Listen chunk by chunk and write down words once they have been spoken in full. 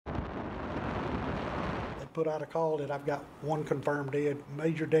put out a call that I've got 1 confirmed dead,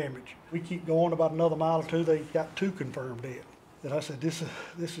 major damage. We keep going about another mile or 2, they got 2 confirmed dead. And I said, this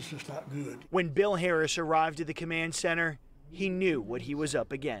is just not good. When Bill Harris arrived at the command center, he knew what he was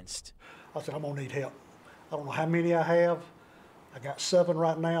up against. I said, I'm gonna need help. I don't know how many I have. I got 7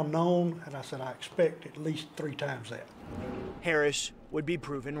 right now known, and I said, I expect at least 3 times that. Harris would be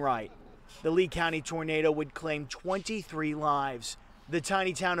proven right. The Lee County tornado would claim 23 lives. The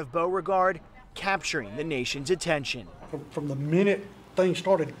tiny town of Beauregard capturing the nation's attention. From the minute things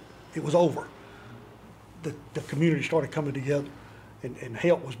started, it was over. The community started coming together, and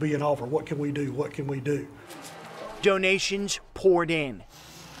help was being offered. What can we do? What can we do? Donations poured in.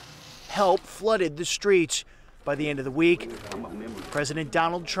 Help flooded the streets. By the end of the week, President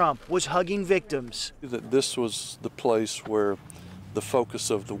Donald Trump was hugging victims. That this was the place where the focus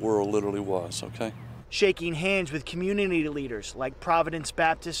of the world literally was, okay? Shaking hands with community leaders like Providence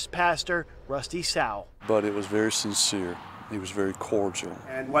Baptist pastor Rusty Sow. But it was very sincere. He was very cordial.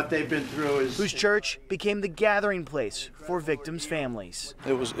 And what they've been through is... Whose church became the gathering place for victims' families.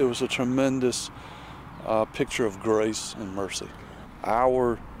 It was a tremendous picture of grace and mercy.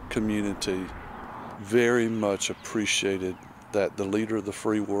 Our community very much appreciated that the leader of the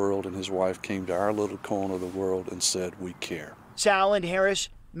free world and his wife came to our little corner of the world and said, we care. Sal and Harris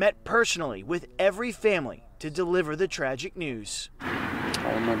met personally with every family to deliver the tragic news.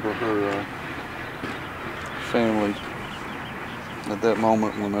 I remember her family at that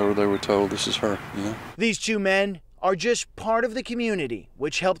moment whenever they were told this is her, you know? These 2 men are just part of the community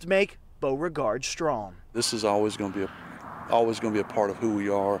which helped make Beauregard strong. This is always going to be a part of who we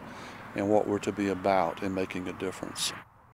are and what we're to be about in making a difference.